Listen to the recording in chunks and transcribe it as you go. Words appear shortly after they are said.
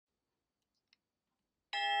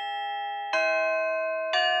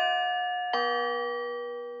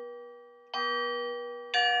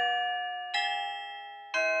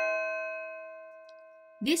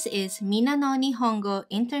This is Minna No Nihongo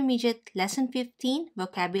Intermediate Lesson 15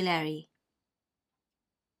 Vocabulary.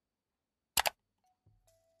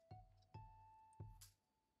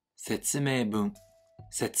 説明文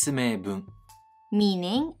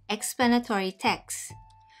Meaning explanatory text.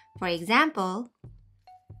 For example,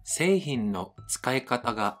 製品の使い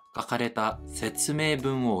方が書かれた説明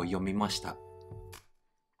文を読みました。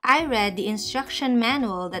I read the instruction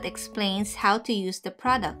manual that explains how to use the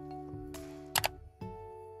product.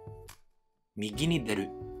 右に出る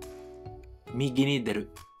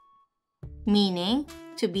Meaning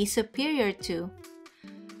to be superior to.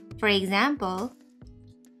 For example,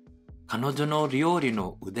 彼女の料理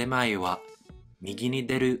の腕前は右に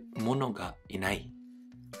出る者がいない。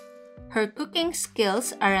her cooking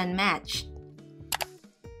skills are unmatched.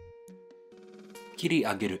 切り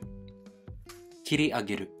上げ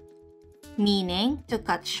る Meaning to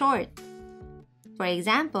cut short. For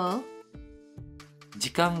example,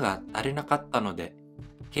 時間が足りなかったので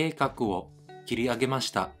計画を切り上げま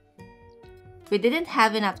した。we didn't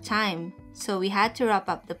have enough time, so we had to wrap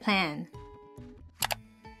up the plan.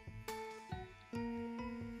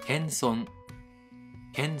 謙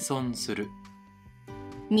遜する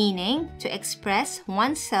Meaning to express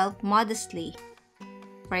oneself modestly.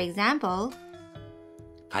 For example,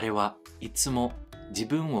 彼はいつも自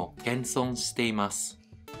分を謙遜しています。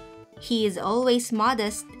he is always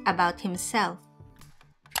modest about himself.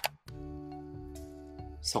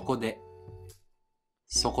 そこで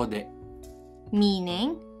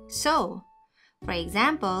Meaning so. For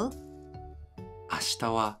example, 明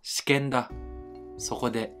日は試験だ。そこ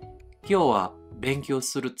で今日は勉強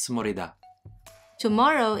するつもりだ。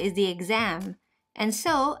tomorrow is the exam, and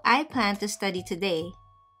so I plan to study today.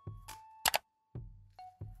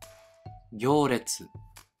 行列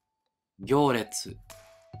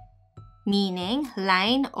Meaning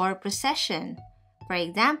line or procession. For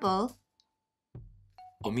example,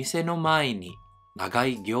 お店の前に長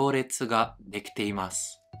い行列ができていま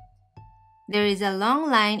す。there is a long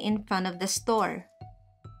line in front of the store.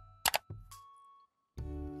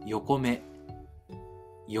 横目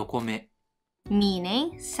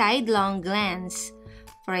Meaning sidelong glance.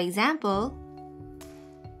 For example,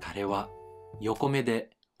 彼は横目で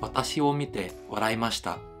私を見て笑いまし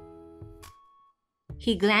た。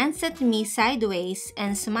he glanced at me sideways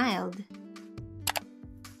and smiled.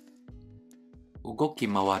 動き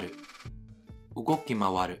回る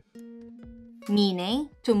Meaning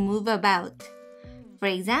to move about. For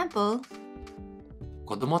example,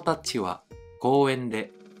 子供たちは公園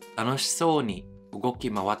で楽しそうに動き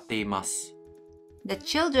回っています。the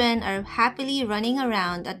children are happily running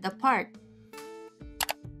around at the park.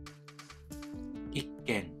 一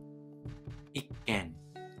見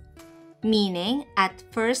Meaning at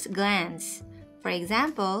first glance. For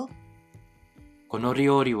example, この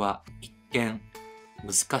料理は一見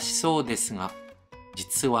難しそうですが、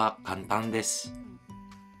実は簡単です。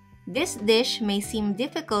this dish may seem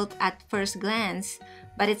difficult at first glance,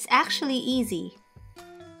 but it's actually easy.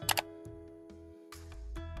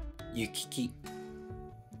 行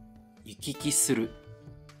き来する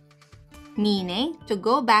Meaning to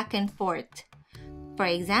go back and forth. For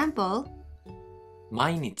example,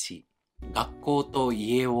 毎日学校と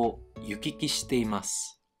家を行き来していま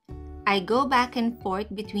す。I go back and forth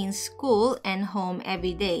between school and home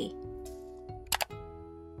every day.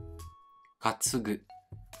 担ぐ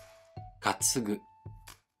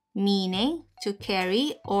Meaning to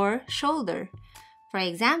carry or shoulder. For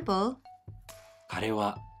example, 彼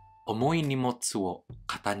は重い荷物を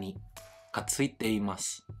肩に担いでいま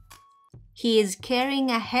す。he is carrying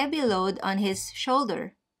a heavy load on his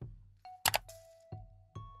shoulder.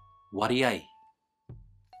 割合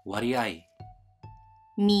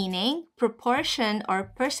Meaning proportion or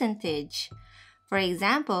percentage. For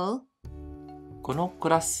example, このク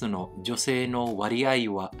ラスの女性の割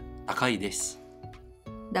合は高いです。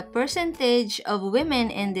the percentage of women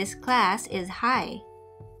in this class is high.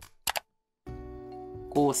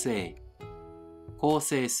 構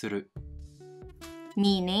成する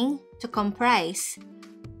Meaning to comprise.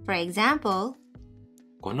 For example,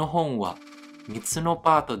 この本は3つの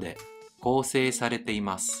パートで構成されてい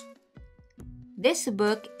ます。this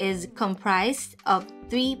book is comprised of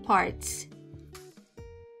 3 parts.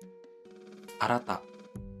 新た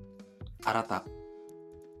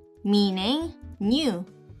Meaning new.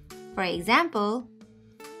 For example,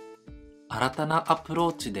 新たなアプロ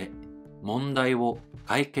ーチで問題を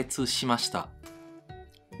解決しました。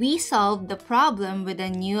we solved the problem with a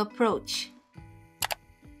new approach.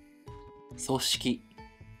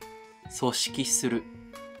 組織する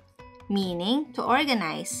Meaning to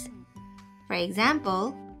organize. For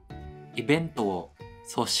example, イベントを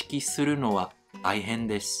組織するのは大変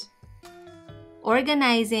です。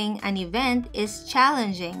Organizing an event is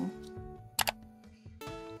challenging.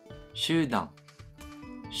 集団、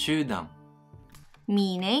集団。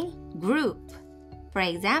Meaning group. For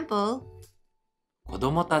example, 子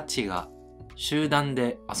供たちが集団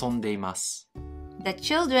で遊んでいます。the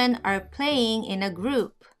children are playing in a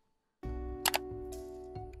group.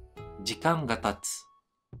 時間が経つ、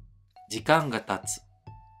時間が経つ。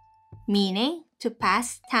Meaning to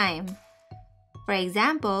pass time. For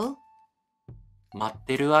example, 待っ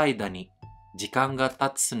てる間に時間が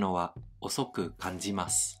経つのは遅く感じま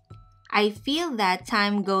す。I feel that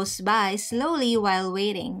time goes by slowly while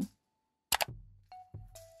waiting.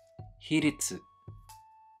 比率、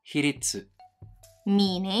比率。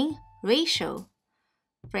Meaning ratio.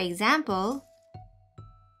 For example,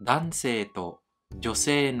 男性と女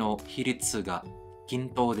性の比率が均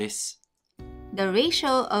等です。the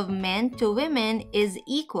ratio of men to women is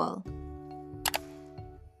equal.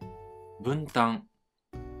 分担、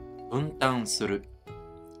分担する。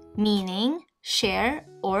Meaning share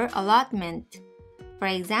or allotment. For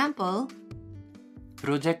example, プ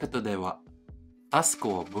ロジェクトではタスク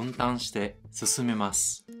を分担して進めま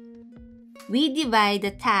す。we divide the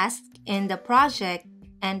task in the project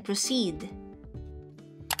and proceed.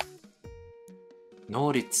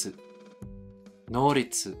 能率、能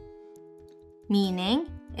率。Meaning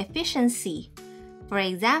efficiency. For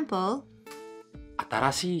example,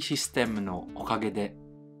 新しいシステムのおかげで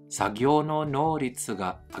作業の能率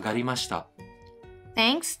が上がりました。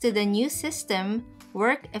thanks to the new system,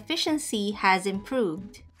 work efficiency has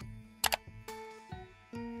improved.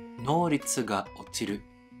 能率が落ちる、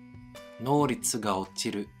能率が落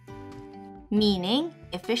ちる。Meaning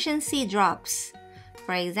efficiency drops.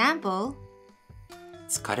 For example,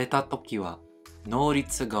 疲れたときは能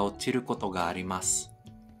率が落ちることがあります。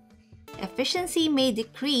efficiency may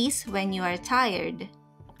decrease when you are tired.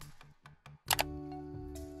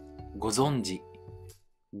 ご存知、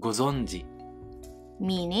ご存知。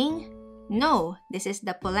Meaning, no, this is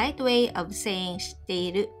the polite way of saying 知って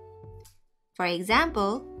いる. For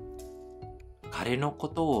example, 彼のこ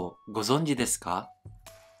とをご存知ですか？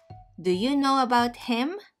 do you know about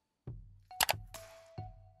him?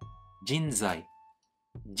 人材、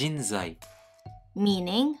人材。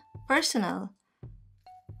Meaning personal.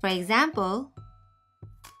 For example,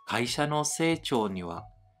 会社の成長には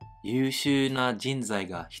優秀な人材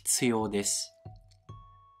が必要です。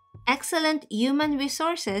excellent human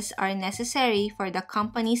resources are necessary for the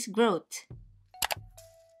company's growth.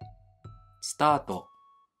 スタート、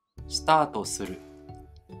スタートする。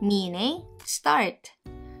Meaning start.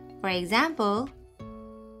 For example,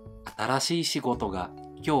 新しい仕事が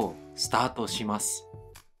今日スタートします。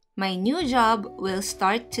my new job will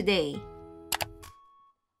start today.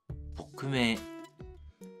 匿名、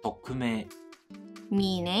匿名。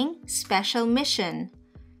Meaning special mission.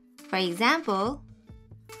 For example,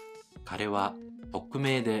 彼は匿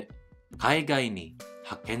名で海外に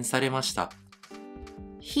派遣されました。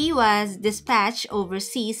he was dispatched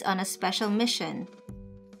overseas on a special mission.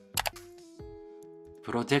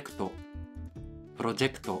 プロジェクト、プロジ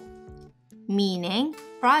ェクト。Meaning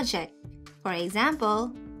project. For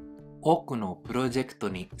example, 多くのプロジェクト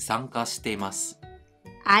に参加しています。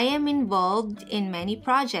I am involved in many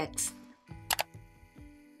projects.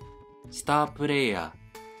 スタープレイヤ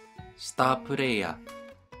ー、スタープレイヤ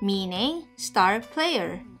ー。Meaning star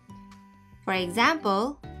player. For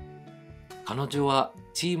example, 彼女は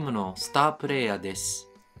チームのスタープレイヤーです。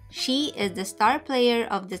she is the star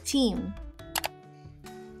player of the team.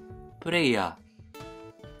 プレイヤ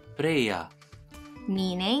ー、プレイヤー。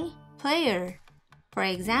Meaning player. For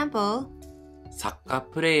example, サッカー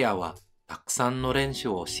プレイヤーはたくさんの練習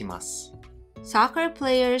をします。soccer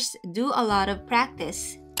players do a lot of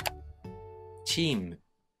practice. チーム、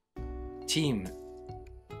チーム。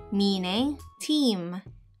Meaning team.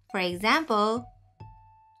 For example,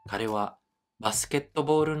 彼はバスケット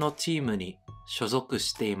ボールのチームに所属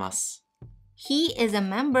しています。he is a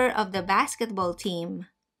member of the basketball team.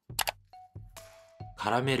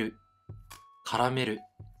 絡める、絡める。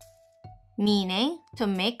Meaning to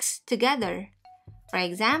mix together. For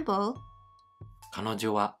example, 彼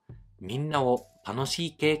女はみんなを楽し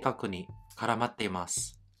い計画に絡まっていま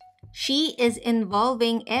す。she is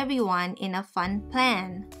involving everyone in a fun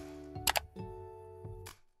plan.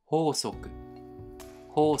 法則、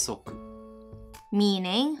法則。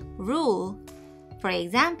Meaning rule. For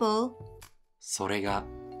example, それが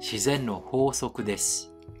自然の法則で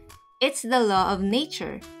す。it's the law of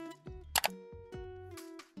nature.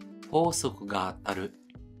 法則が当たる、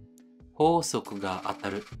法則が当た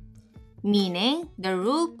る。Meaning the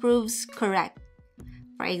rule proves correct.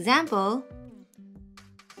 For example,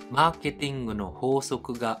 マーケティングの法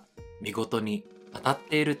則が見事に当たっ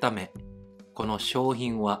ているため、この商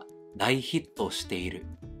品は大ヒットしている。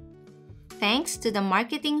thanks to the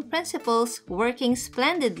marketing principles working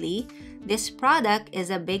splendidly, this product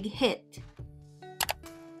is a big hit.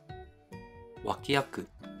 脇役、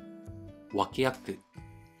脇役。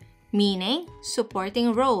Meaning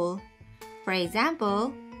supporting role. For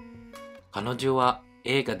example, 彼女は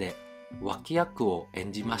映画で脇役を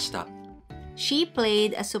演じました。she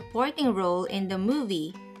played a supporting role in the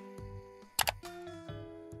movie.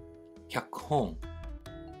 脚本、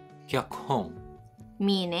脚本。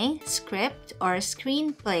Meaning script or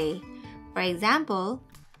screenplay. For example,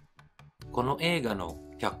 この映画の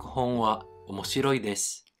脚本は面白いで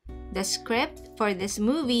す。the script for this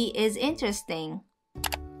movie is interesting.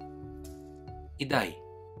 偉大、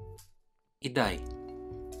偉大。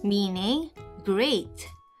Meaning great.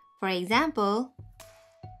 For example,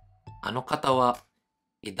 あの方は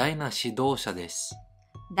偉大な指導者です。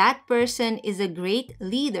that person is a great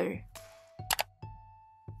leader.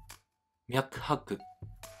 脈拍、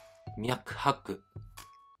脈拍。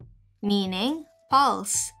Meaning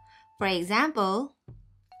pulse. For example,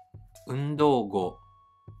 運動後、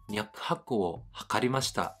脈拍を測りま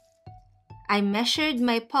した。I measured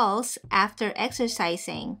my pulse after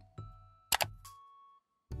exercising.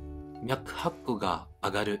 脈拍が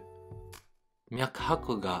上がる、脈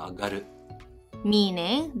拍が上がる。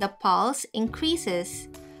Meaning the pulse increases.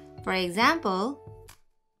 For example,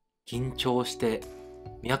 緊張して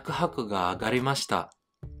脈拍が上がりました。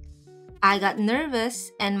I got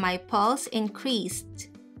nervous and my pulse increased.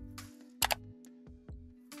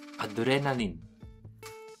 アドレナリン、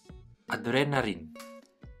アドレナリン。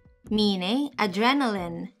Meaning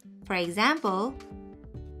adrenaline. For example,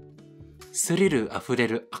 スリルあふれ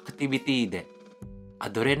るアクティビティでア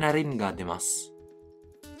ドレナリンが出ます。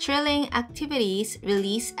thrilling activities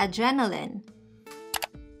release adrenaline.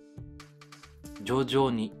 徐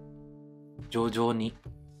々に、徐々に。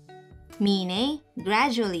Meaning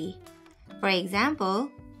gradually. For example,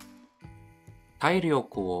 体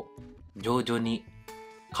力を徐々に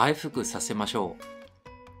回復させましょ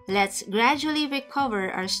う。let's gradually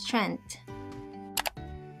recover our strength.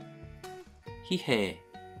 疲弊、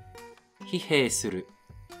疲弊する。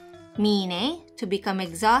Meaning to become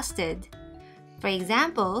exhausted. For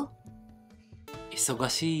example, 忙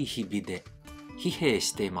しい日々で疲弊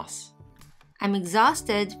しています。I'm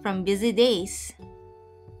exhausted from busy days.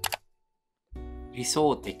 理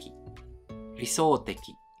想的、理想的。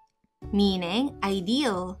Meaning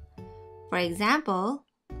ideal. For example,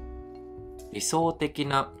 理想的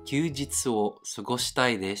な休日を過ごした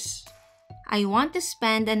いです。I want to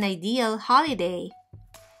spend an ideal holiday.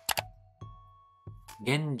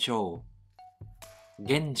 現象、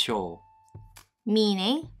現象。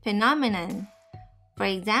Meaning phenomenon. For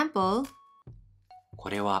example, こ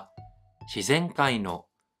れは自然界の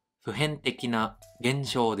普遍的な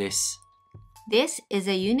現象です。this is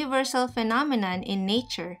a universal phenomenon in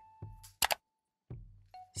nature.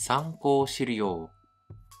 参考資料、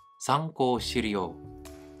参考資料。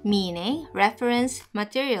Meaning reference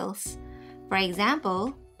materials. For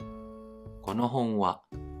example, この本は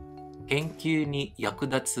研究に役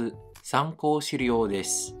立つ参考資料で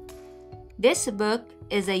す。this book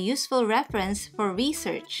is a useful reference for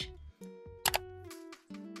research.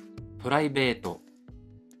 プライベート、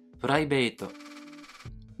プライベート。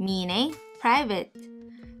Meaning private.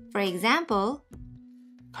 For example,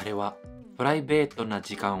 彼はプライベートな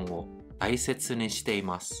時間を大切にしてい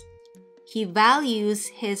ます。he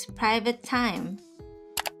values his private time.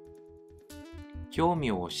 興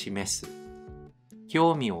味を示す、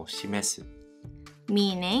興味を示す。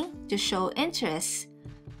Meaning to show interest.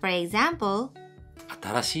 For example,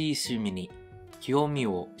 新しい趣味に興味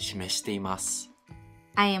を示しています。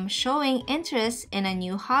I am showing interest in a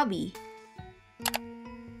new hobby.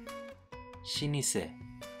 老舗、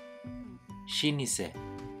老舗。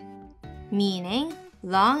Meaning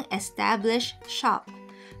long established shop.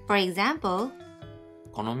 For example,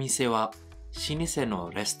 この店は老舗の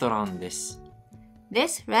レストランです。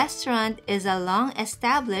this restaurant is a long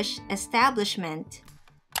established establishment.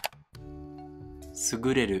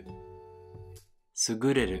 優れる、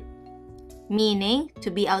優れる。Meaning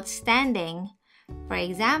to be outstanding. For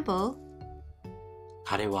example,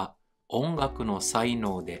 彼は音楽の才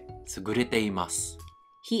能で優れています。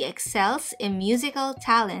he excels in musical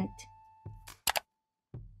talent.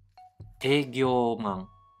 営業マン、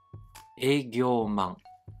営業マン。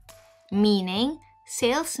Meaning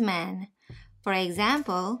salesman. For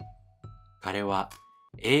example, 彼は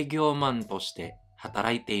営業マンとして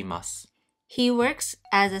働いています。he works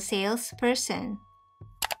as a salesperson.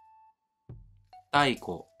 太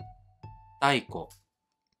鼓、太鼓。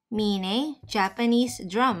meaning Japanese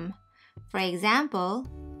drum. For example,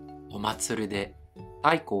 お祭りで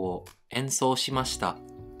太鼓を演奏しました。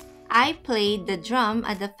I played the drum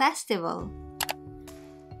at the festival.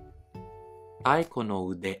 太鼓の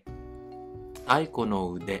腕、太鼓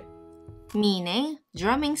の腕。meaning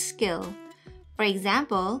drumming skill. For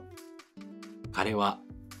example, 彼は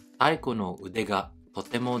太鼓の腕がと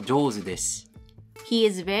ても上手です。he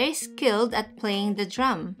is very skilled at playing the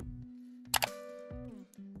drum.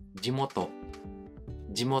 地元、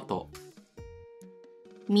地元。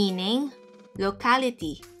meaning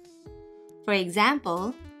locality. For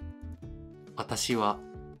example, 私は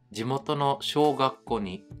地元の小学校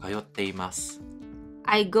に通っています。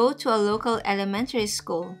I go to a local elementary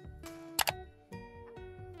school.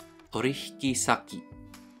 取引先、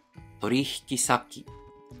取引先。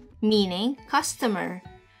meaning customer.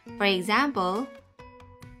 For example,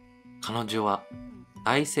 彼女は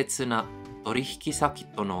大切な取引先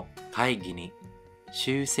との会議に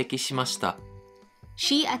出席しました。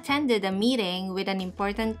she attended a meeting with an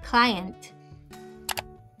important client.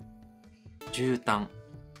 絨毯、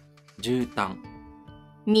絨毯。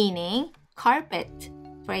meaning carpet.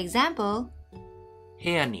 For example, 部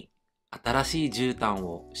屋に新しい絨毯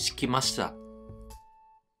を敷きました。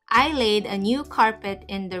I laid a new carpet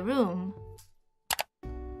in the room.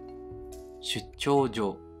 出張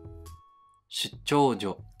所、出張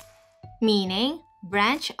所。meaning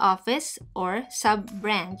branch office or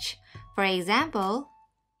sub-branch. For example,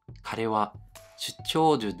 彼は出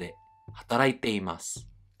張所で働いています。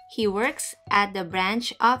he works at the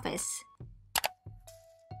branch office.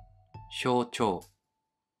 省庁、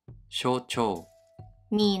省庁。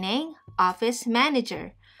meaning office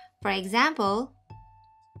manager. For example,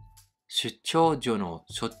 出張所の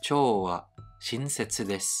所長は親切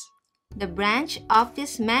です。the branch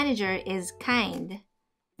office manager is kind.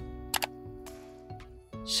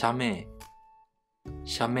 社名、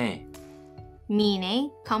社名。meaning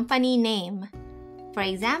company name. For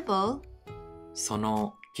example, そ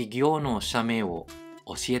の企業の社名を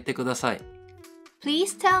教えてください。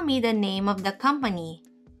please tell me the name of the company.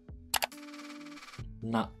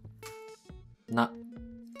 な、な。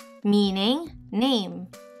meaning name.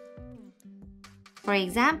 For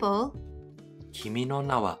example, 君の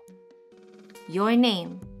名は。your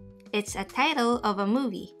name. It's a title of a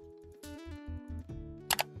movie.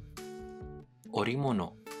 織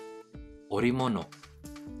物、織物。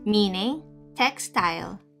meaning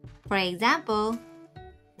textile. For example,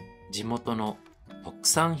 地元の特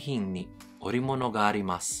産品に織物があり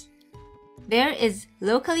ます。there is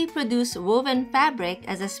locally produced woven fabric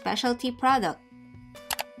as a specialty product.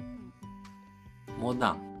 モ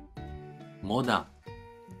ダン、モダ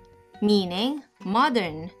ン。meaning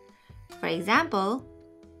modern. For example,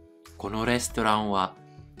 このレストランは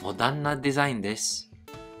モダンなデザインです。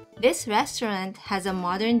this restaurant has a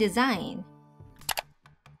modern design.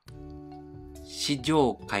 市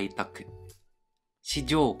場開拓、市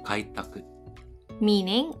場開拓。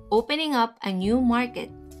meaning opening up a new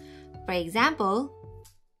market. For example,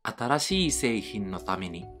 新しい製品のため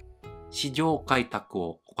に市場開拓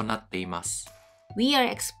を行っています。we are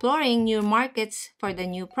exploring new markets for the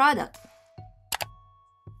new product.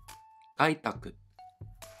 開拓、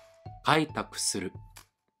開拓する。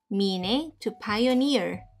meaning to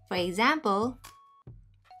pioneer. For example,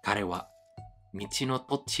 彼は道の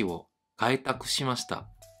土地を開拓しました。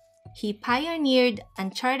he pioneered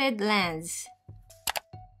uncharted lands.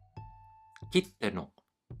 切手の、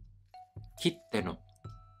切手の。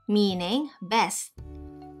meaning best.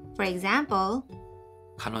 For example,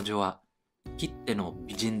 彼女は切手の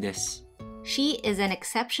美人です。she is an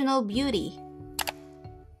exceptional beauty.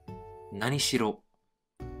 何しろ、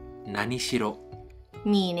何しろ。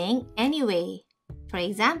meaning anyway. For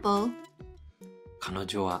example, 彼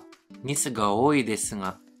女はミスが多いです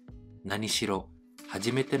が、何しろ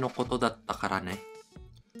初めてのことだったからね。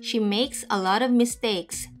she makes a lot of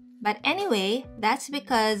mistakes. But anyway, that's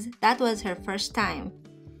because that was her first time.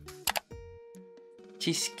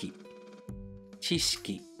 知識、知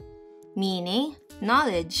識。meaning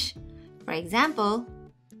knowledge. For example,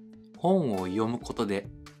 本を読むことで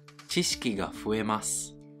知識が増えま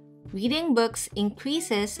す。reading books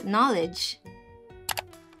increases knowledge.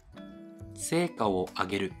 成果を上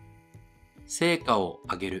げる、成果を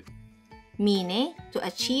上げる。meaning to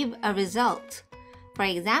achieve a result. For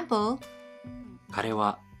example, 彼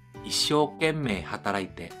は一生懸命働い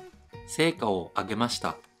て成果を上げまし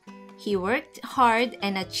た。he worked hard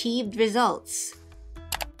and achieved results.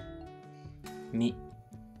 実、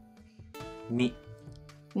実。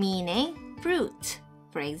meaning fruit.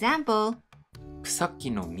 For example, 草木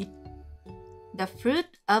の実。the the fruit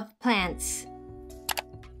of plants.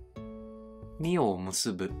 実を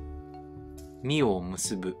結ぶ、実を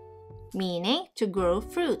結ぶ。Meaning to grow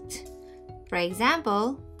fruit. For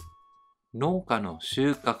example, 農家の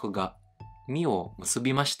収穫が実を結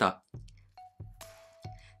びました。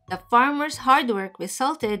the farmer's hard work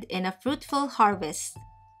resulted in a fruitful harvest.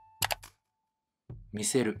 見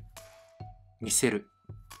せる、見せる。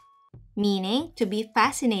Meaning to be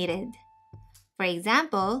fascinated. For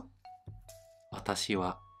example, 私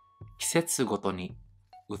は季節ごとに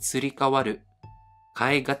移り変わる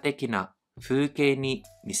絵画的な風景に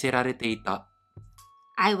見せられていた。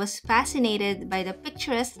I was fascinated by the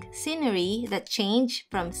picturesque scenery that changed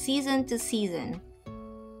from season to season.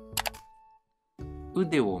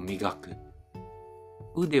 腕を磨く、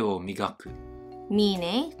腕を磨く。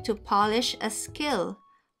Meaning to polish a skill.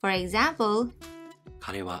 For example,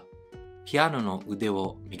 彼はピアノの腕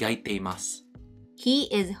を磨いています。he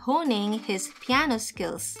is honing his piano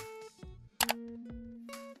skills.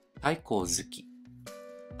 太鼓好き、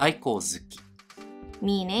太鼓好き。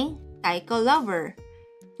Meaning taiko lover.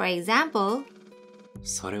 For example,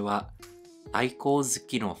 それは太鼓好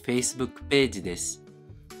きの Facebook ページです。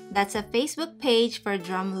that's a Facebook page for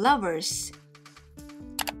drum lovers.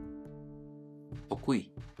 得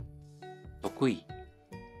意、得意。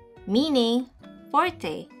Meaning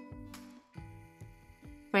forte.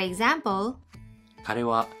 For example, 彼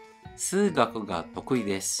は数学が得意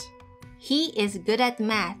です。he is good at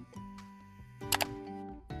math.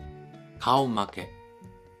 顔負け、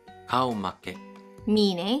顔負け。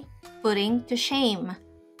Meaning putting to shame.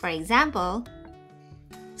 For example,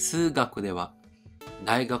 数学では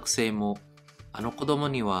大学生もあの子供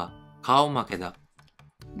には顔負けだ。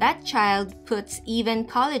that child puts even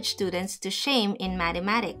college students to shame in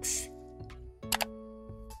mathematics.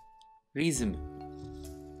 リズム、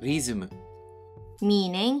リズム。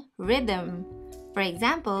Meaning rhythm. For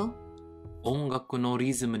example, 音楽の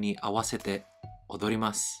リズムに合わせて踊り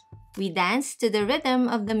ます。we dance to the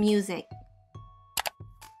rhythm of the music.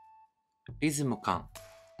 リズム感、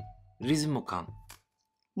リズム感。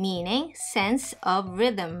Meaning sense of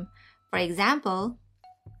rhythm. For example,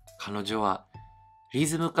 彼女はリ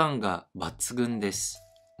ズム感が抜群です。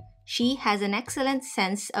she has an excellent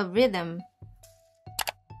sense of rhythm.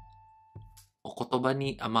 お言葉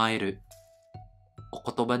に甘える、お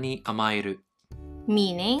言葉に甘える。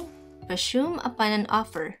Meaning presume upon an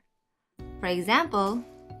offer. For example,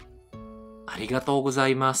 ありがとうござ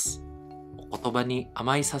います。お言葉に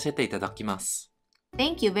甘えさせていただきます。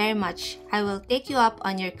thank you very much. I will take you up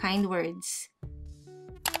on your kind words.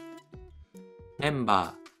 メン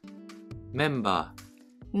バー、メンバ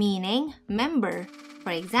ー。Meaning member.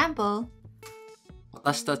 For example,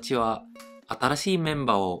 私たちは新しいメン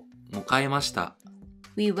バーを迎えました。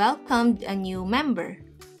we welcomed a new member.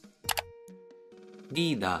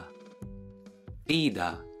 リーダー、リー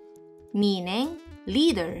ダー。Meaning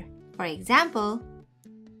leader. For example,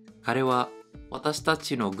 彼は私た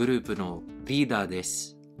ちのグループのリーダーで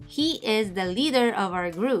す。he is the leader of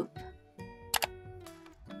our group.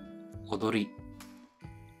 踊り、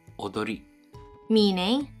踊り。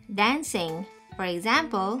Meaning dancing. For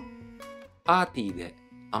example, パーティーで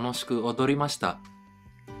楽しく踊りました。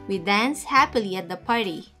we dance happily at the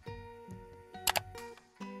party.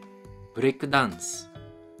 ブレイクダンス、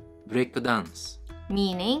ブレイクダンス。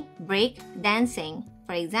Meaning break dancing.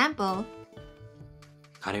 For example,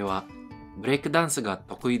 彼はブレイクダンスが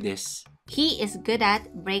得意です。he is good at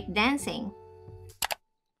break dancing.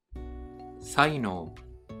 才能、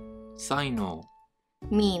才能。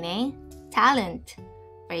Meaning talent.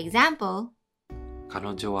 For example,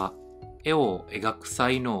 彼女は絵を描く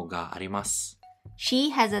才能があります。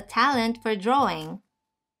she has a talent for drawing.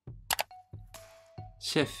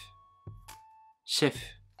 シェフ、シェフ。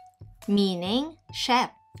Meaning chef.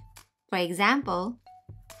 For example,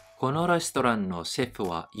 このレストランのシェフ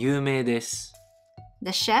は有名です。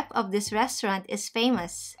the chef of this restaurant is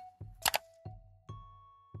famous.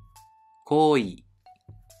 好意、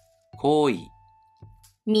好意。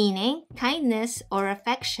Meaning kindness or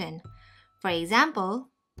affection. For example,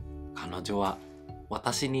 彼女は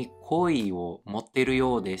私に好意を持っている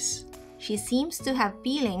ようです。she seems to have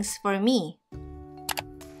feelings for me.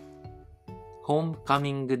 ホームカ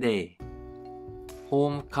ミングデー、ホ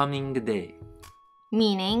ームカミングデー。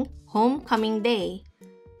Meaning homecoming day.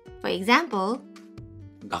 For example,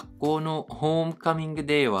 学校のホームカミング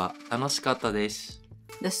デーは楽しかったです。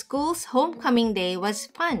the school's homecoming day was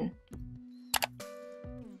fun.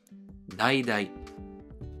 代々、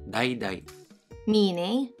代々。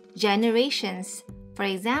Meaning generations. For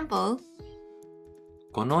example,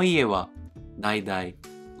 この家は代々受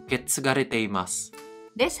け継がれています。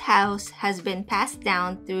This house has been passed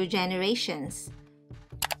down through generations.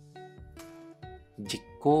 実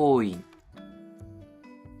行委員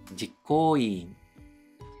実行委員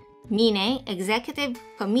Meaning executive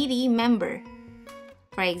committee member.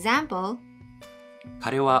 For example,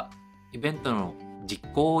 彼はイベントの実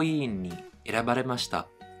行委員に選ばれました。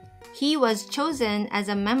he was chosen as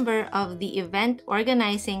a member of the event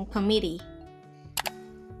organizing committee.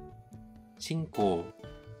 進行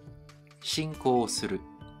する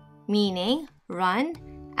Meaning run,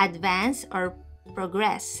 advance, or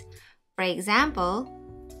progress. For example,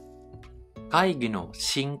 会議の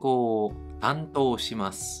進行を担当し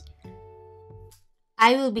ます。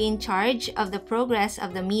I will be in charge of the progress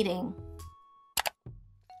of the meeting.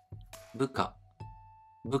 部下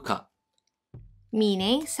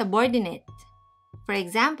Meaning subordinate. For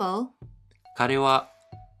example, 彼は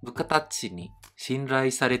部下たちに信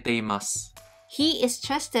頼されています。he is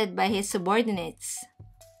trusted by his subordinates.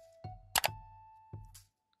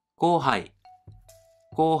 後輩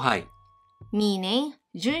Meaning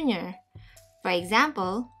junior. For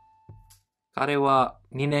example, 彼は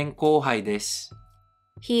2年後輩です。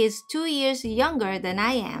he is 2 years younger than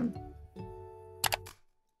I am.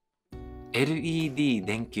 LED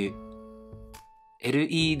電球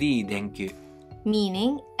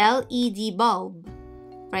Meaning LED bulb.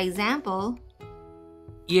 For example,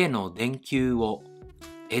 家の電球を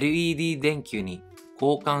LED 電球に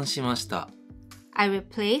交換しました。I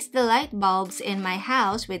replaced the light bulbs in my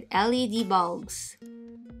house with LED bulbs.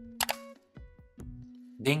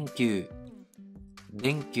 電球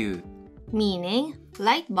Meaning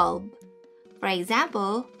light bulb. For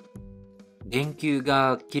example, 電球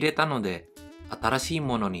が切れたので新しい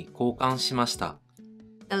ものに交換しました。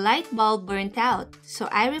the light bulb burnt out, so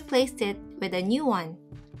I replaced it with a new one.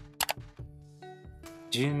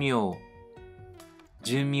 寿命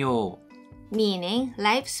Meaning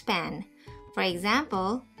lifespan. For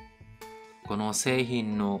example, この製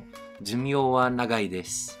品の寿命は長いで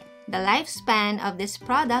す。the lifespan of this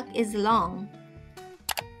product is long.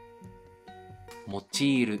 用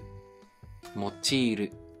いる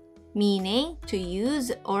Meaning to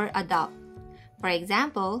use or adopt. For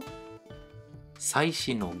example, 最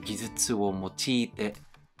新の技術を用いて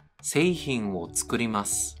製品を作りま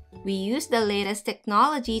す。we use the latest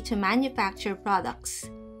technology to manufacture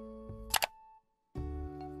products.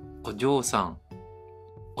 お嬢さん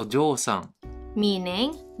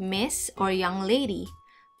Meaning miss or young lady.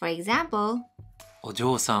 For example, お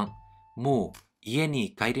嬢さん、もう家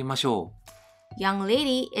に帰りましょう。 young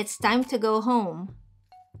lady, it's time to go home.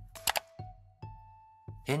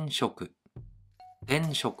 転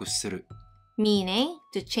職する Meaning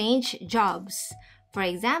to change jobs. For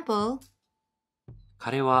example,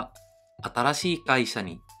 彼は新しい会社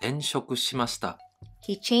に転職しました。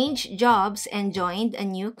he changed jobs and joined a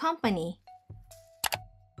new company.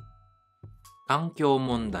 環境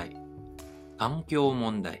問題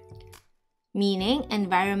Meaning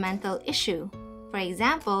environmental issue. For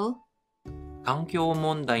example, 環境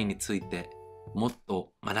問題についてもっ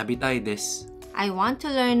と学びたいです。I want to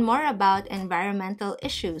learn more about environmental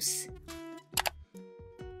issues.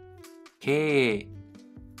 経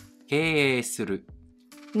営する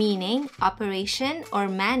Meaning operation or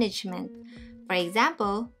management. For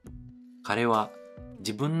example, 彼は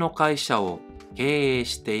自分の会社を経営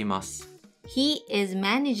しています。he is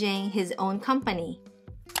managing his own company.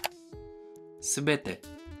 すべて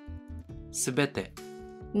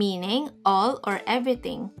Meaning all or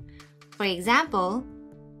everything. For example,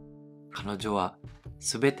 彼女は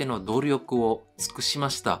すべての努力を尽くし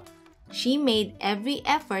ました。she made every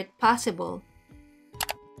effort possible.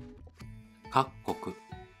 各国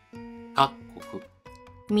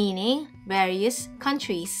Meaning various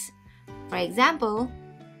countries. For example,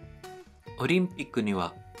 オリンピックに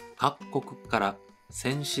は各国から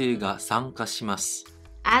選手が参加します。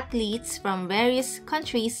athletes from various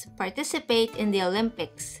countries participate in the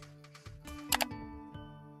Olympics.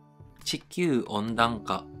 地球温暖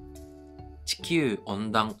化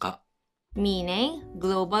Meaning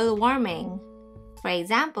global warming. For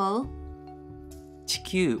example, 地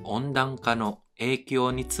球温暖化の影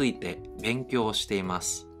響について勉強していま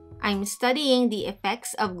す。I'm studying the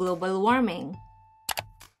effects of global warming.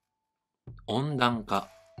 温暖化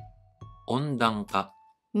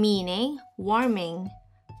Meaning warming.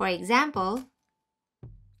 For example,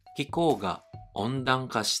 気候が温暖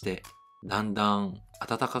化してだんだん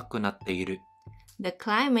暖かくなっている。the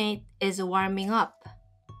climate is warming up.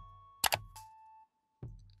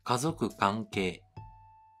 家族関係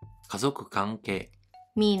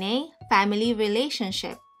Meaning family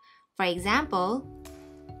relationship. For example,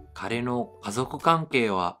 彼の家族関係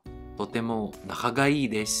はとても仲がいい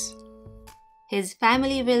です。His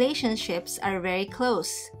family relationships are very close.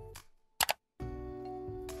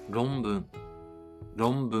 論文、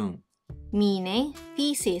論文。Meaning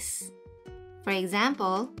thesis. For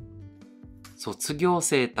example, 卒業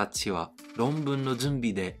生たちは論文の準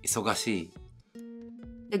備で忙しい。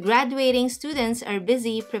the graduating students are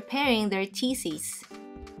busy preparing their theses.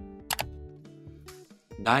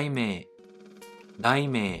 題名、題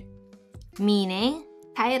名。Meaning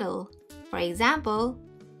title. For example,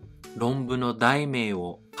 論文の題名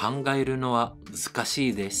を考えるのは難し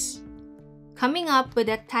いです。coming up with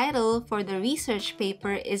a title for the research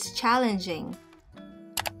paper is challenging.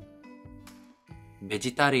 ベ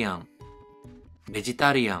ジタリアン、ベジ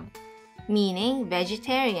タリアン。Meaning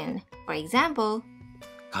vegetarian. For example,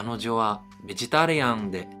 彼女はベジタリアン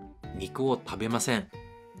で肉を食べません。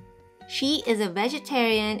she is a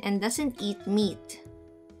vegetarian and doesn't eat meat.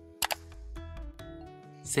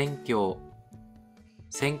 選挙、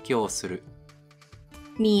選挙をする。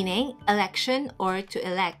Meaning election or to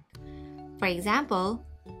elect. For example,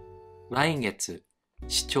 来月、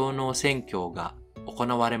市長の選挙が行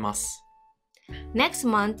われます。next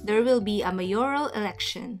month there will be a mayoral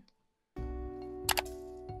election.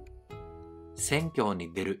 選挙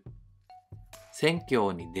に出る、選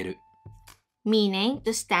挙に出る。Meaning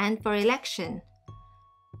to stand for election.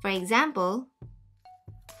 For example,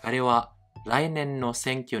 彼は来年の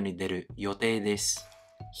選挙に出る予定です。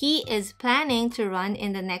he is planning to run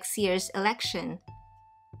in the next year's election.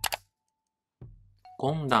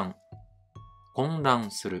 混乱、混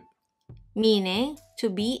乱する。Meaning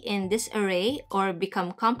to be in disarray or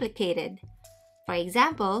become complicated. For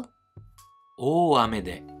example, 大雨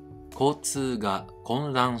で交通が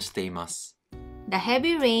混乱しています。the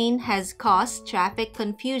heavy rain has caused traffic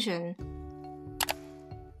confusion.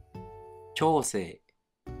 調整、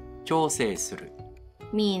調整する。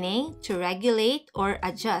Meaning to regulate or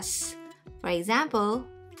adjust. For example,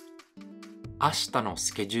 明日の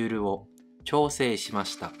スケジュールを調整しま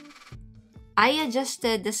した。I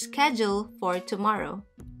adjusted the schedule for tomorrow.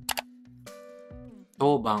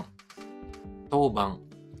 当番、当番。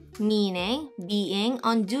Meaning being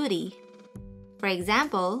on duty. For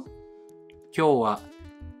example, 今日は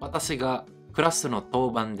私がクラスの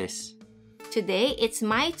当番です。today it's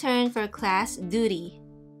my turn for class duty.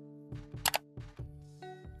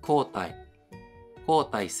 交代、交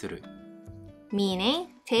代する。Meaning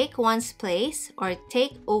take one's place or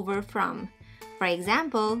take over from. For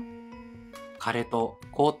example, 彼と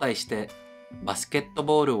交代してバスケット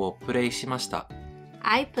ボールをプレイしました。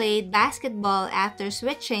I played basketball after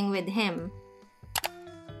switching with him.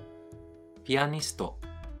 ピアニスト、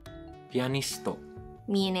ピアニスト。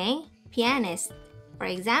Meaning pianist.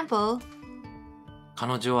 For example,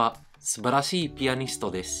 彼女は素晴らしいピアニスト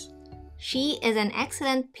です。she is an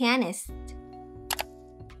excellent pianist.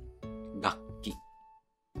 楽器、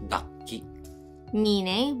楽器。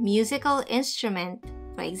Meaning musical instrument.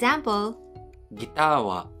 For example, ギター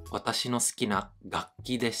は私の好きな楽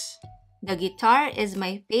器です。the guitar is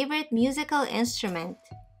my favorite musical instrument.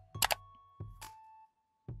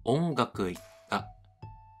 音楽一家、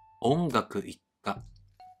音楽一家。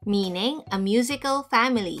Meaning a musical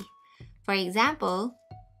family. For example,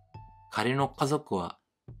 彼の家族は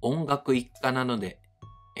音楽一家なので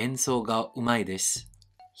演奏がうまいです。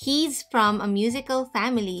he's from a musical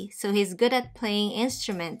family, so he's good at playing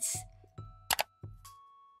instruments.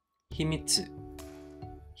 秘密、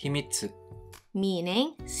秘密。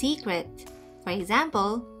Meaning secret. For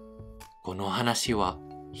example, この話は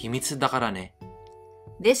秘密だからね。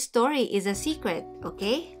this story is a secret,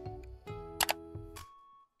 okay?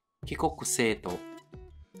 帰国生徒、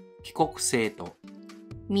帰国生徒。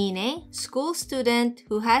Meaning school student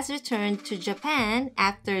who has returned to Japan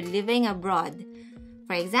after living abroad.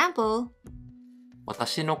 For example,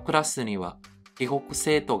 私のクラスには帰国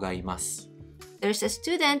生徒がいます。there's a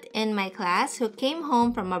student in my class who came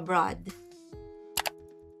home from abroad.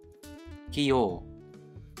 器用、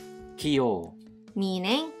器用。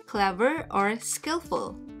Meaning clever or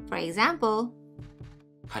skillful. For example,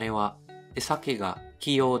 彼は手先が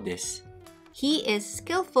器用です。he is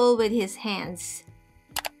skillful with his hands.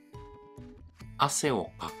 汗を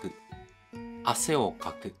かく、汗を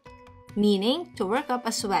かく。Meaning to work up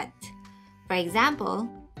a sweat. For example,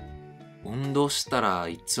 運動したら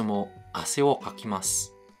いつも汗をかきま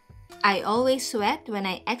す。I always sweat when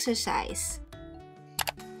I exercise.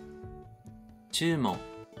 注文、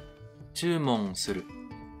注文する。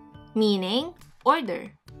Meaning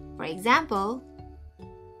order. For example,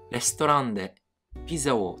 レストランでピ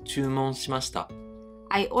ザを注文しました。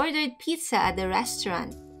I ordered pizza at the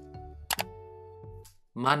restaurant.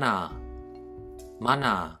 マナー、マ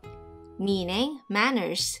ナー。meaning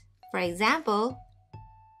manners. For example,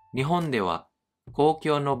 日本では公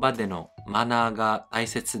共の場でのマナーが大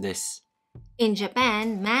切です。in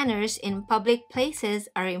Japan, manners in public places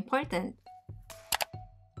are important.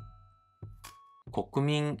 国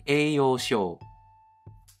民栄誉賞。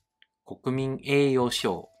国民栄誉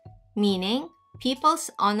賞。Meaning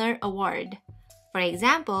People's Honor Award. For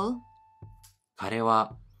example, 彼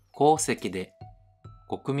は功績で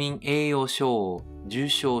国民栄誉賞を受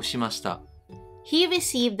賞しました。he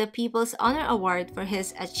received the People's Honor Award for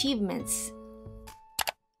his achievements.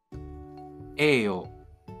 栄誉。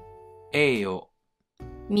栄誉。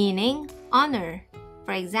Meaning honor.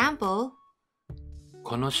 For example,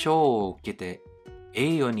 この賞を受けて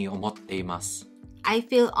栄誉に思っています。I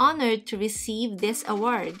feel honored to receive this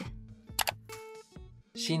award.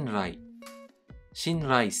 信頼。信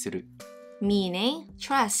頼する。Meaning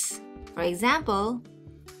trust. For example,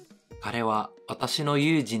 彼は私の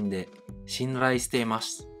友人で信頼していま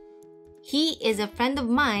す。he is a friend of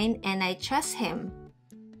mine and I trust him.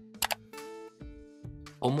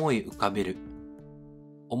 思い浮かべる。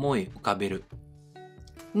思い浮かべる。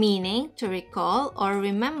Meaning to recall or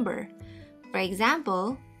remember. For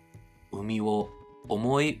example, 海を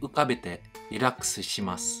思い浮かべてリラックスし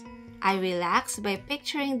ます。I relax by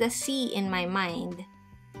picturing the sea in my mind.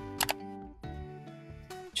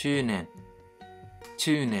 中年。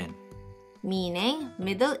中年。Meaning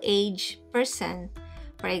middle-aged person.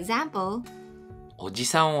 For example, おじ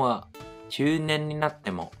さんは中年になっ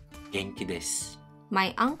ても元気です。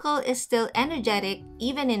my uncle is still energetic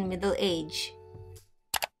even in middle age.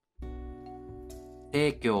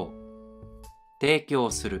 提供。提供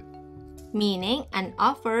する。Meaning an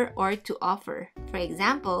offer or to offer. For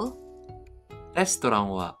example, レストラ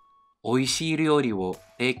ンは美味しい料理を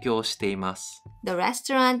提供しています。the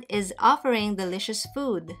restaurant is offering delicious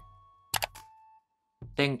food.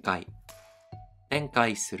 展開。展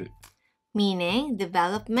開する。Meaning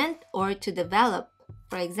development or to develop.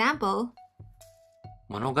 For example,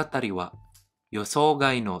 物語は予想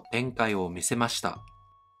外の展開を見せました。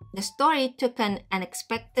the story took an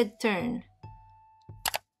unexpected turn.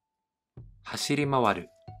 走り回る。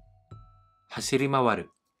走り回る。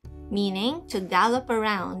Meaning to gallop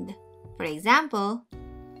around. For example,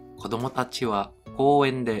 子供たちは公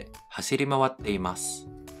園で走り回っていま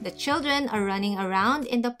す。the children are running around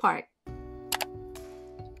in the park.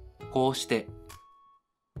 こうして。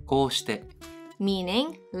こうして。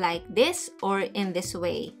Meaning like this or in this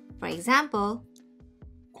way. For example,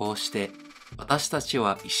 こうして私たち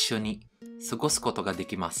は一緒に過ごすことがで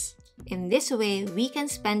きます。in this way we can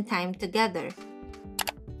spend time together.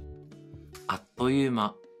 あっという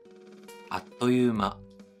間。あっという間。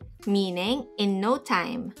Meaning in no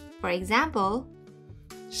time. For example,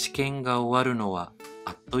 試験が終わるのは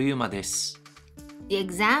あっという間です。the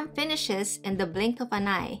exam finishes in the blink of an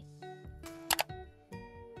eye.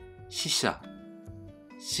 支社。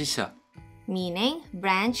支社。Meaning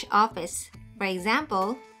branch office. For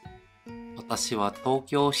example, 私は東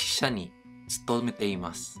京支社に勤めてい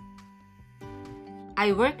ます。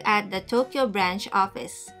I work at the Tokyo branch office.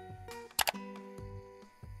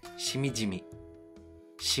 しみじみ。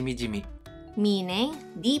しみじみ。Meaning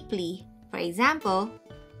deeply. For example,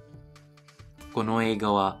 この映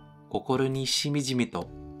画は心にしみじみと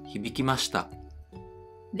響きました。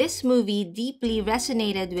this movie deeply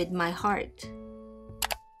resonated with my heart.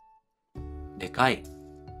 でかい。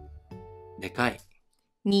でかい。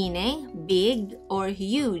Meaning big or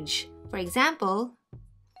huge. For example,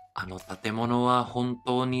 あの建物は本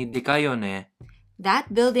当にでかいよね。that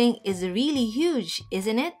building is really huge,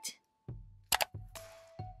 isn't it?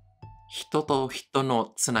 人と人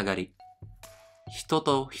のつながり。人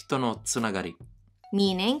と人のつながり。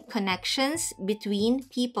Meaning connections between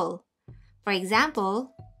people. For example,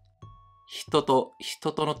 人と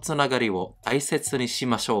人とのつながりを大切にし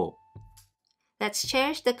ましょう。 let's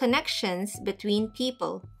cherish the connections between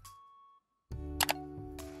people.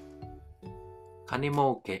 金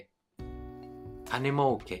儲け。金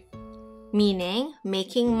儲け。Meaning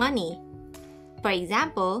making money. For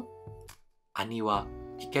example, 兄は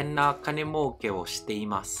危険な金儲けをしてい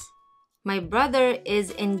ます。my brother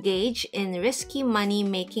is engaged in risky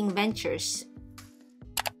money-making ventures.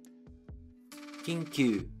 緊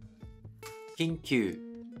急。緊急。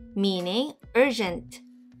Meaning urgent.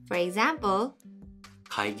 For example,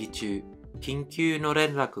 会議中、緊急の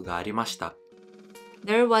連絡がありました。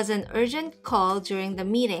there was an urgent call during the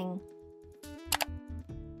meeting.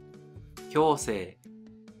 共生。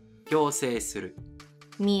共生する。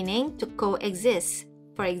Meaning to coexist.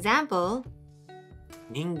 For example,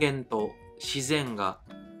 人間と自然が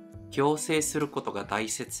共生することが大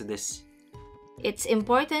切です。It's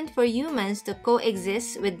important for humans to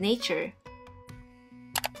coexist with nature.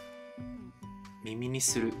 耳に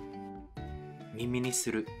する。耳に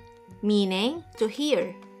する。Meaning to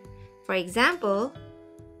hear. For example,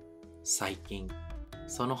 最近、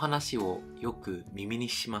その話をよく耳に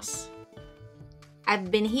します。I've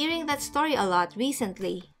been hearing that story a lot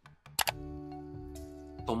recently.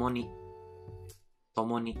 共に。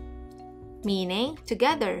共に。Meaning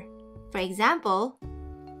together. For example,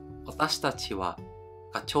 私たちは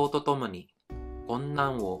課長と共に困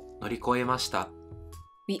難を乗り越えました。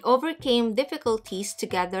we overcame difficulties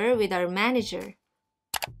together with our manager.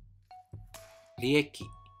 利益。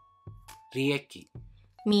利益。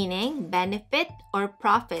Meaning benefit or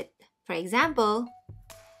profit. For example,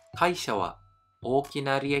 会社は大き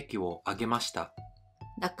な利益を上げました。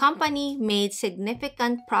the company made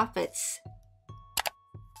significant profits.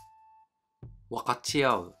 分かち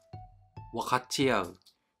合う。分かち合う。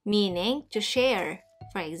Meaning to share.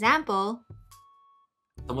 For example,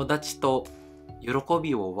 友達と喜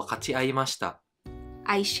びを分かち合いました。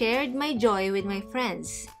I shared my joy with my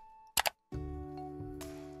friends.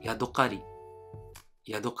 ヤドカリ。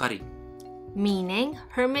ヤドカリ。Meaning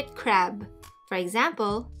hermit crab. For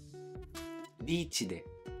example, ビーチで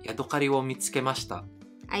ヤドカリを見つけました。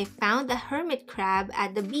I found a hermit crab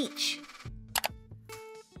at the beach.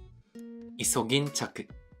 イソギンチャク。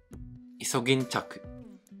イソギンチャク。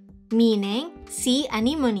Meaning sea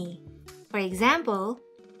anemone. For example,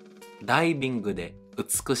 ダイビングで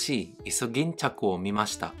美しいイソギンチャクを見ま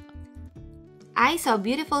した。I saw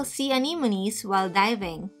beautiful sea anemones while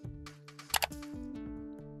diving.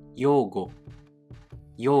 用語。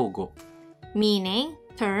用語。Meaning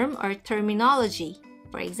term or terminology.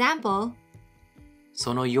 For example,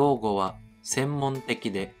 その用語は専門的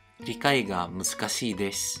で理解が難しい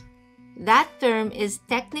です。that term is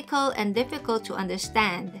technical and difficult to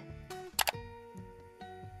understand.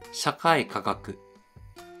 社会科学。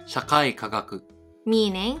社会科学。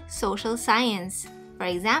Meaning social science. For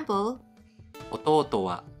example, 弟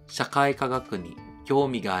は社会科学に興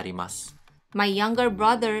味があります。my younger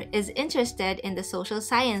brother is interested in the social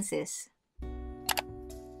sciences.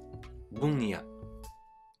 分野。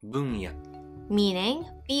分野。Meaning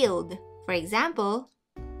field. For example,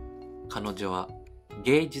 彼女は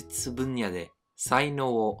芸術分野で才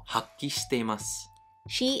能を発揮しています。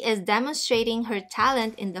she is demonstrating her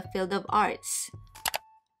talent in the field of arts.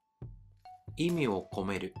 意味を込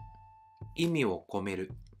める。意味を込め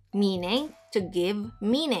る。Meaning to give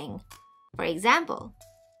meaning. For example,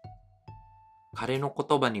 彼の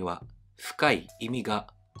言葉には深い意味が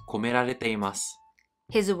込められています。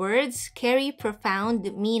his words carry profound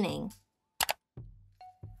meaning.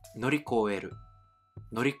 乗り越える。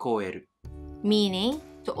乗り越える。Meaning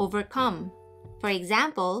to overcome. For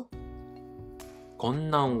example,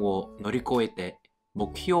 困難を乗り越えて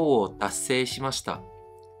目標を達成しました。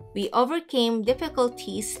we overcame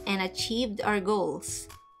difficulties and achieved our goals.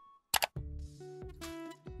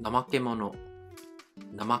 怠け者。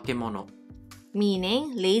怠け者。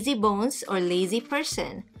Meaning lazy bones or lazy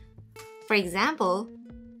person. For example,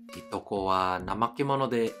 いとこは怠け者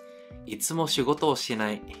でいつも仕事をし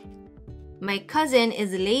ない。my cousin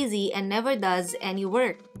is lazy and never does any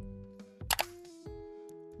work.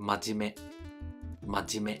 真面目。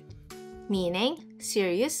真面目。Meaning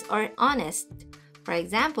serious or honest. For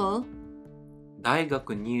example, 大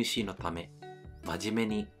学入試のため真面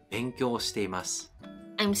目に勉強しています。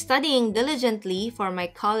I'm studying diligently for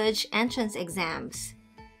my college entrance exams.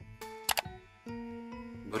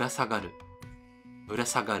 ぶら下がる。ぶら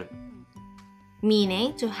下がる。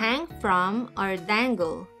Meaning to hang from or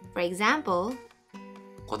dangle. For example,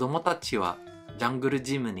 子供たちはジャングル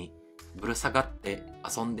ジムにぶら下がって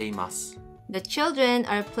遊んでいます。the children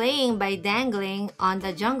are playing by dangling on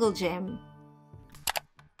the jungle gym.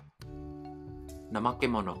 怠け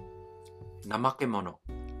者。怠け者。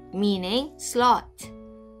Meaning sloth.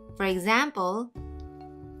 For example,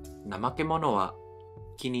 怠け者は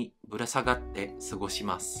木にぶら下がって過ごし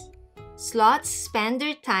ます。sloths spend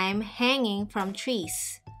their time hanging from trees.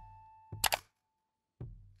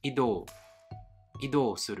 移動。移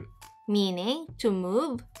動する。Meaning to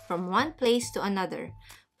move from one place to another.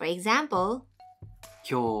 For example,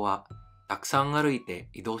 今日はたくさん歩いて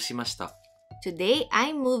移動しました。today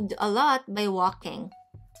I moved a lot by walking.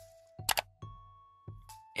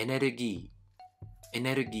 エネルギー。エ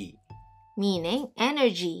ネルギー。Meaning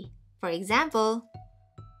energy. For example,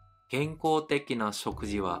 健康的な食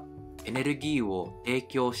事はエネルギーを提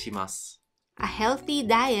供します。a healthy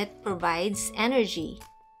diet provides energy.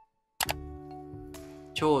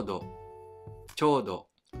 ちょうど。ちょうど。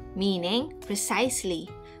Meaning precisely.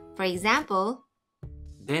 For example,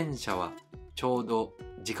 電車はちょうど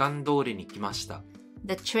時間通りに来ました。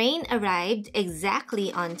The train arrived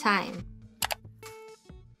exactly on time.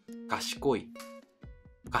 賢い、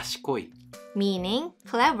賢い。Meaning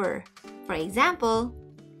clever. For example,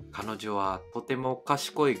 彼女はとても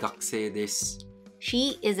賢い学生です。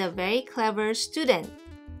she is a very clever student.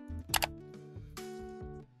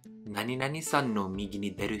 何々さんの右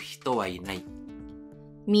に出る人はいない。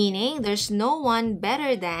Meaning there's no one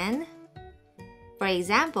better than. For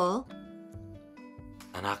example,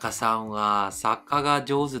 田中さんはサッカーが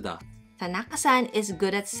上手だ。Tanaka-san is good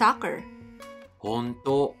at soccer. 本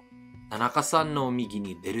当、田中さんの右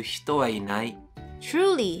に出る人はいない。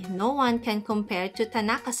Truly, no one can compare to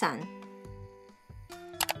Tanaka-san.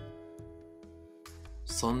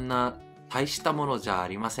 そんな大したものじゃあ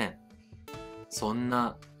りません。そん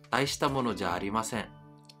な大したものじゃありません。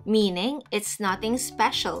Meaning it's nothing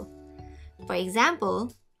special. For example,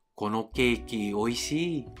 このケーキおい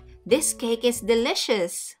しい。this cake is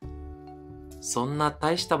delicious. そんな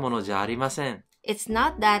大したものじゃありません。It's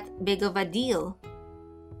not that big of a deal.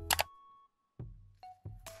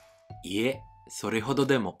 いえ、それほど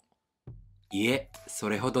でも。いえ、そ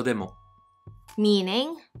れほどでも。Meaning,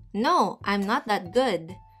 no, I'm not that good.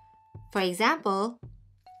 For example,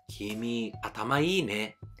 君、頭いい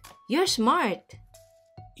ね。you're smart.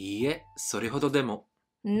 いいえ、それほどでも。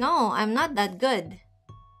No, I'm not that good.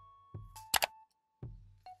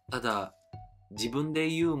 ただ、自分で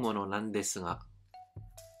言うものなんですが。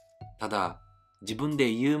ただ、自分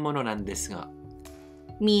で言うものなんですが。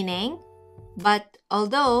Meaning, but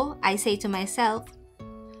although I say to myself,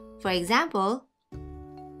 for example,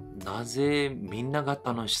 なぜみんなが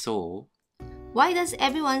楽しそう？ why does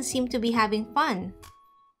everyone seem to be having fun?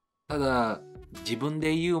 ただ、自分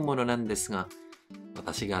で言うものなんですが、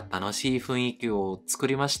私が楽しい雰囲気を作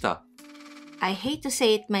りました。I hate to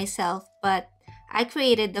say it myself, but I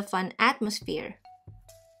created the fun atmosphere.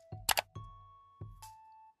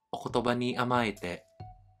 お言葉に甘えて、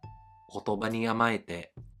お言葉に甘え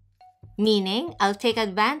て。Meaning, I'll take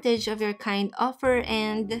advantage of your kind offer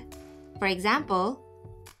and, for example,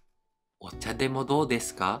 お茶でもどうで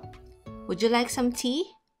すか？ would you like some tea?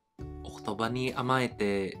 お言葉に甘え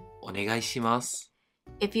てお願いします。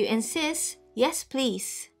If you insist, yes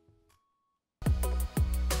please.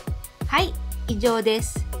 はい、以上で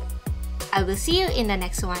す。I will see you in the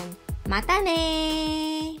next one. またね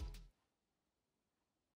ー。